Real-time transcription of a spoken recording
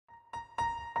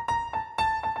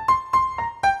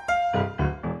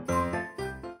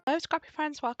Scrappy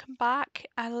friends, welcome back.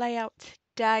 A layout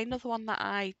today, another one that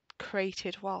I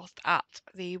created whilst at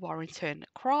the Warrington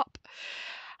crop.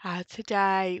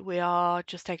 Today we are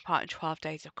just taking part in 12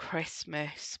 days of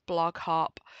Christmas blog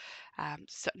hop.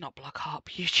 Not blog hop,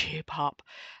 YouTube hop.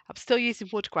 I'm still using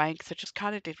woodgrain because I just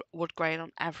kind of did woodgrain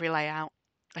on every layout.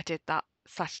 I did that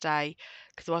Saturday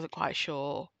because I wasn't quite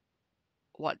sure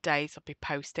what days I'd be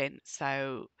posting,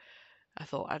 so I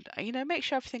thought I'd make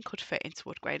sure everything could fit into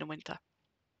woodgrain in winter.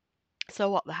 So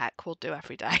what the heck, we'll do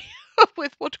every day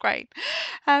with woodgrain.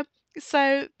 Um,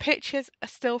 so pictures are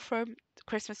still from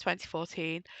Christmas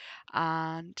 2014,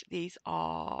 and these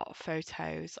are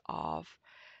photos of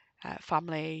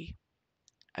family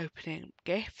opening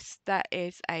gifts. There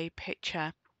is a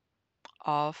picture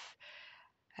of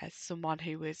someone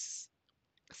who was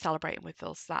celebrating with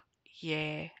us that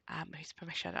year, whose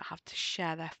permission I don't have to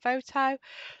share their photo.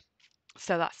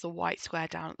 So that's the white square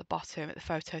down at the bottom. At the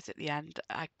photos at the end,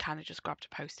 I kind of just grabbed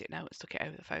a post-it note and stuck it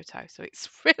over the photo, so it's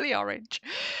really orange.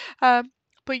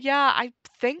 But yeah, I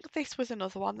think this was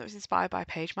another one that was inspired by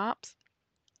page maps.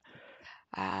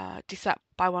 By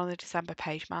one of the December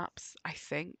page maps, I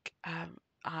think.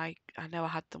 I know I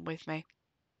had them with me.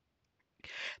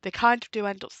 They kind of do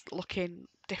end up looking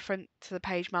different to the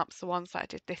page maps, the ones that I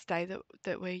did this day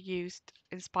that were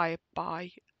inspired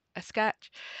by a sketch.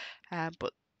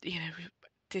 But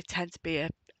did tend to be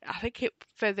I think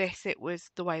for this it was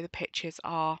the way the pictures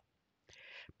are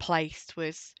placed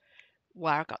was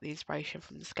where I got the inspiration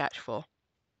from the sketch for.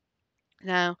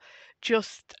 Now,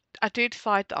 I do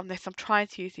decide that on this I'm trying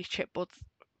to use these chipboard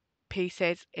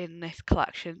pieces in this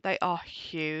collection. They are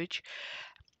huge.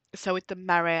 So with the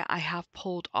mirror, I have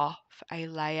pulled off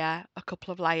a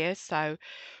couple of layers, so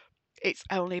it's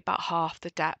only about half the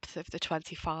depth of the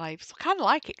 25. So I kind of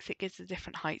like it because it gives the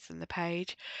different heights in the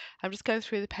page. I'm just going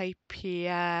through the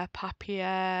papier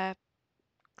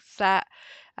set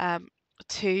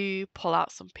to pull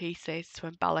out some pieces to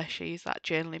embellish. I use that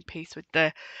journaling piece with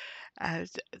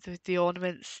the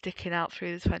ornaments sticking out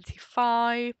through the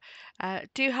 25.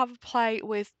 Do have a play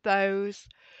with those.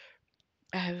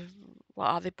 What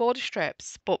are they? Border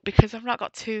strips, but because I've not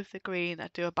got two of the green, I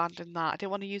do abandon that. I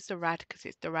didn't want to use the red because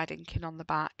it's the red inking on the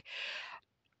back.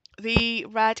 The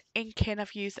red inking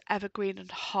I've used Evergreen and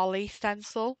Holly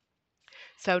stencil,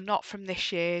 so not from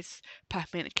this year's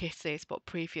Peppermint Kisses, but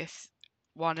previous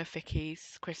one of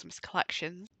Vicky's Christmas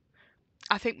collections.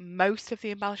 I think most of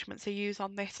the embellishments I use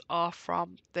on this are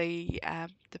from the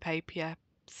paper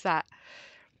set.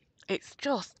 It's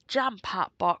just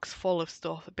jam-packed box full of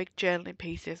stuff, big journaling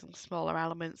pieces and smaller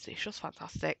elements. It's just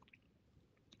fantastic.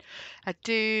 I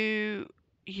do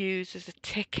use as a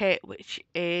ticket, which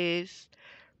is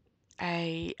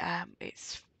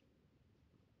it's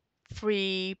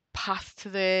free pass to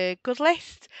the good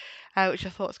list, which I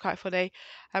thought was quite funny.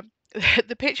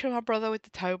 The picture of my brother with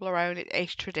the Toblerone, it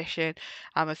is tradition.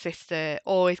 My sister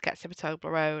always gets him a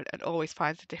Toblerone and always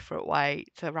finds a different way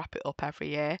to wrap it up every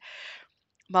year.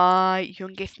 My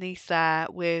youngest niece there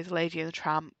with Lady and the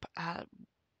Tramp.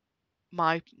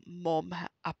 My mum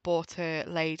I bought a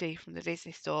Lady from the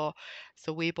Disney store,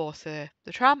 so we bought her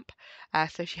the Tramp.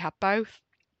 So she had both.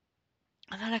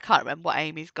 And then I can't remember what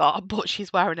Amy's got, but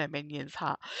she's wearing her Minions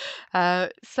hat.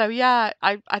 So yeah,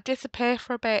 I disappear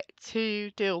for a bit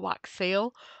to do a wax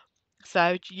seal.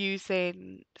 So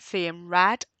using Seeing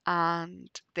Red, and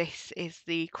this is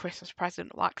the Christmas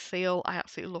present wax seal. I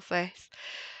absolutely love this.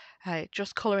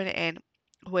 Just colouring it in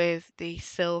with the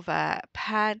silver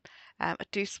pen. I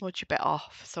do smudge a bit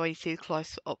off, so when you see the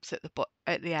close-ups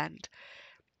at the end,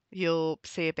 you'll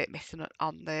see a bit missing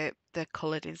on the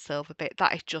coloured in silver bit.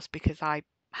 That is just because I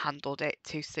handled it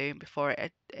too soon before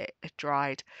it had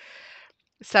dried.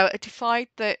 So I decide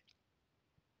that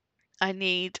I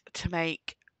need to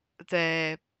make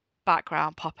the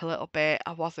background pop a little bit.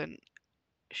 I wasn't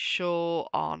sure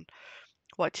on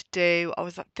what to do. I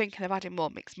was thinking of adding more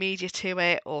mixed media to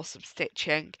it or some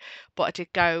stitching, but I did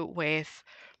go with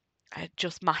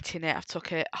just matting it. I've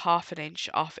took it half an inch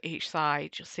off each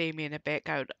side. You'll see me in a bit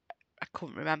going, I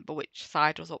couldn't remember which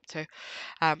side I was up to.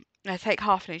 I take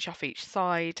half an inch off each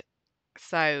side,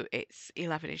 so it's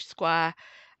 11-inch square,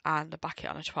 and I back it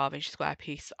on a 12-inch square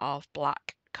piece of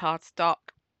black cardstock,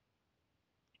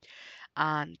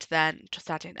 and then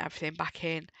just adding everything back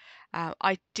in.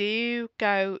 I do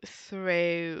go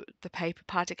through the paper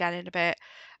pad again in a bit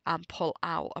and pull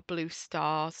out a Blue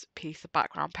Stars piece of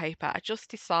background paper. I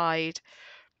just decide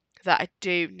that I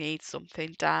do need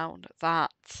something down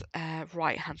that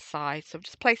right hand side, so I'm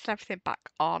just placing everything back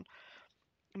on,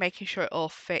 making sure it all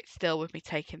fits still with me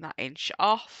taking that inch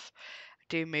off.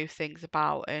 do move things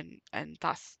about, and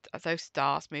those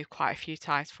stars move quite a few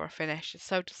times before I finish, and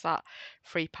so does that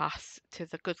free pass to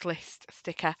the good list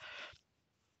sticker.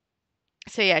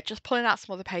 So yeah, just pulling out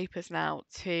some other papers now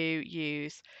to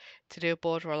use to do a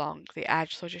border along the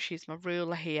edge. So I just use my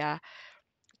ruler here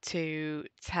to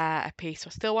tear a piece. So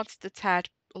I still wanted the teared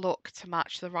look to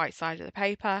match the right side of the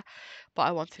paper, but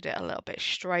I wanted it a little bit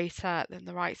straighter than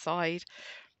the right side.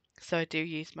 So I do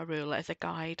use my ruler as a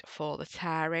guide for the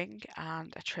tearing,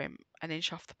 and I trim an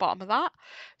inch off the bottom of that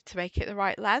to make it the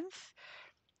right length.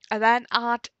 And then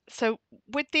so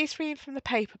with these reading from the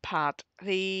paper pad,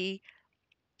 the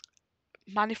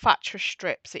manufacturer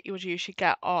strips that you would usually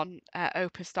get on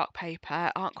open stock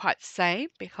paper aren't quite the same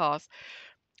because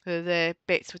they're the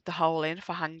bits with the hole in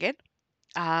for hanging.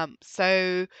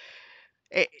 So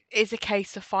it is a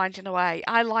case of finding a way.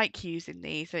 I like using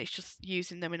these, and it's just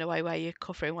using them in a way where you're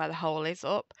covering where the hole is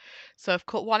up. So I've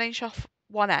cut 1 inch off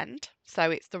one end, so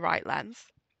it's the right length.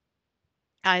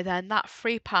 And then that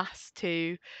free pass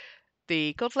to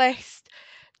the good list,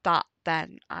 that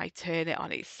then I turn it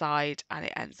on its side and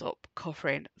it ends up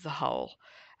covering the hole.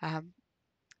 Um,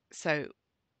 so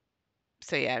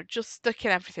yeah, just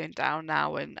sticking everything down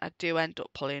now, and I do end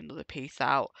up pulling another piece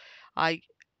out. I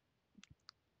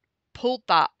pulled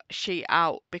that sheet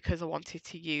out because I wanted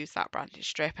to use that branding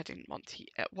strip. I didn't want to,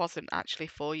 it wasn't actually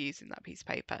for using that piece of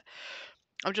paper.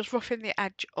 I'm just roughing the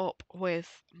edge up with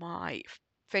my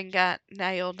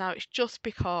fingernail. Now it's just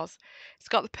because it's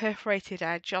got the perforated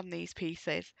edge on these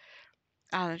pieces,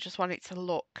 and I just want it to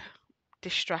look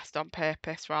distressed on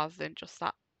purpose rather than just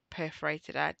that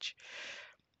perforated edge.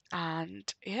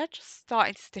 And yeah, just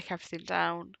starting to stick everything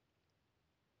down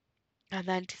and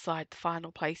then decide the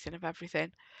final placing of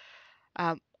everything.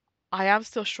 Um, I am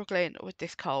still struggling with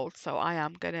this cold, so I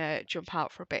am going to jump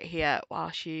out for a bit here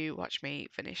whilst you watch me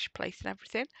finish placing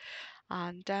everything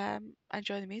and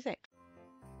enjoy the music.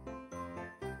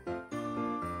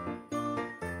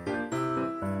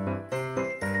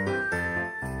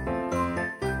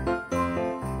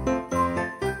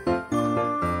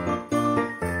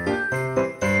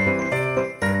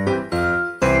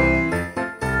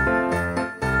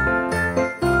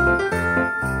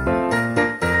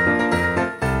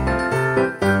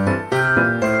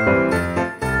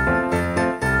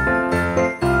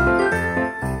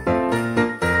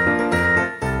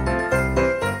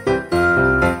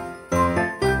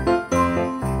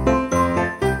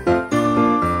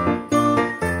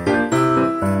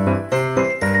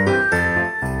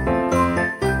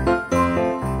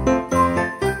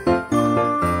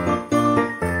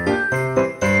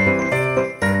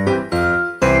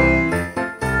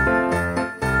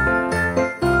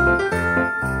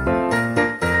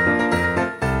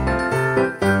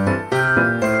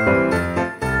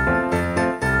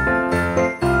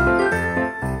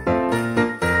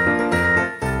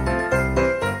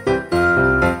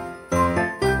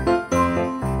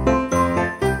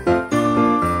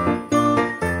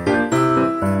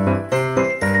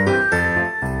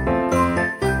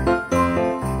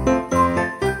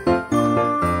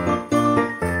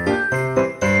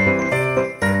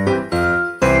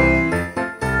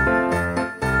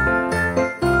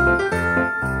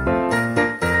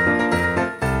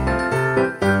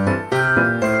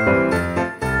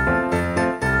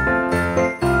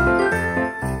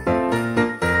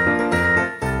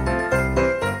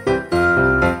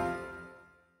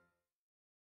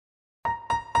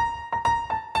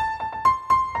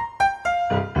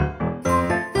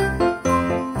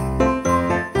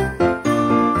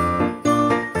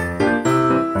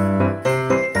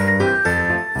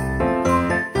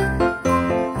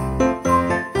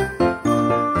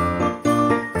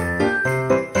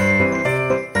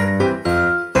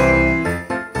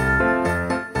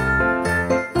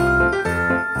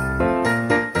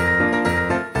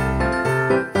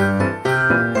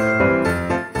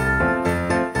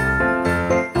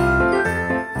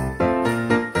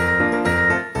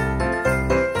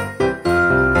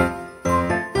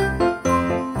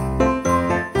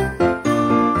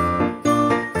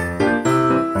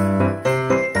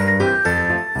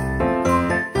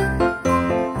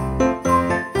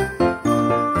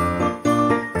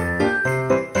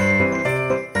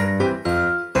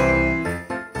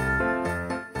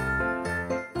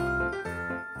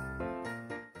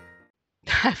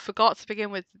 I forgot to begin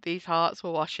with these hearts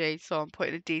were washi, so I'm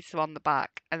putting adhesive on the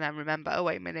back and then remember, oh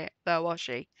wait a minute, they're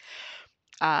washi.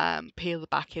 Peel the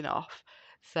backing off.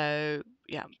 So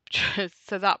yeah,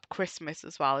 so that Christmas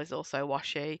as well is also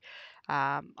washi,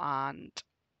 and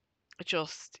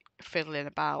just fiddling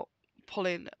about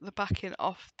pulling the backing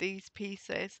off these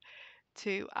pieces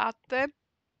to add them.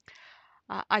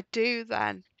 I do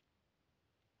then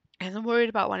And I'm worried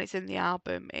about when it's in the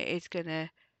album, it is going to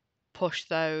push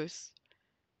those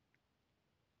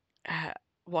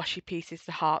washi pieces,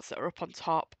 the hearts that are up on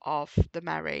top of the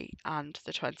Merry and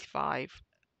the 25.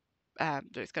 That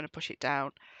it's going to push it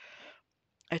down.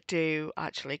 I do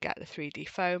actually get the 3D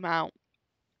foam out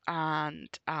and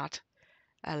add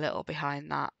a little behind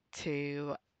that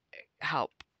to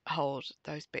help hold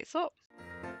those bits up.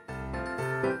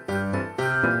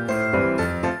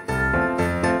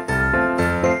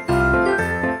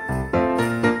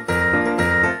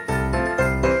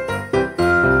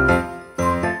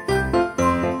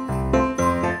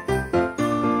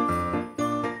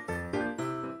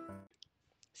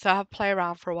 So I'll play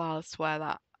around for a while as to where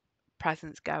that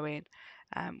present's going.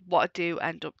 What I do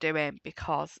end up doing,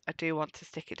 because I do want to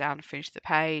stick it down and finish the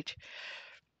page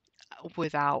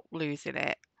without losing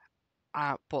it,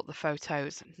 but the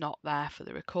photo's not there for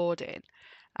the recording,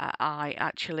 I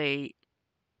actually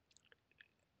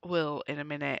will in a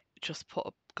minute just put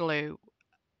a glue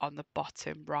on the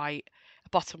bottom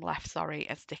left, sorry,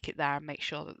 and stick it there and make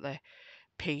sure that the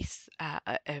piece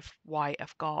of white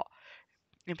I've got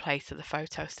in place so the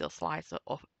photo still slides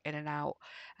up in and out.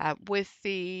 With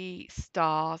the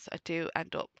stars, I do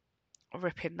end up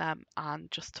ripping them and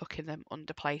just tucking them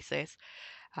under places.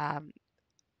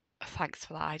 Thanks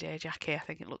for that idea, Jackie. I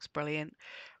think it looks brilliant.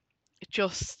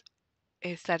 Just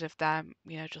instead of them,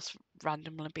 just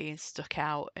randomly being stuck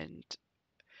out and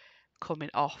coming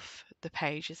off the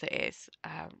page as it is.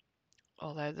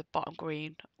 Although the bottom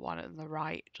green one on the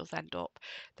right does end up.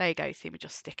 There you go, you see me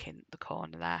just sticking the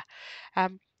corner there.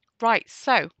 Right,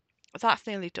 so that's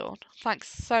nearly done. Thanks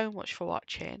so much for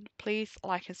watching. Please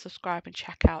like and subscribe and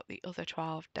check out the other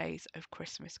 12 Days of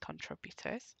Christmas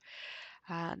contributors.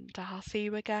 And I'll see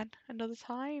you again another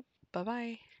time. Bye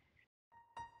bye.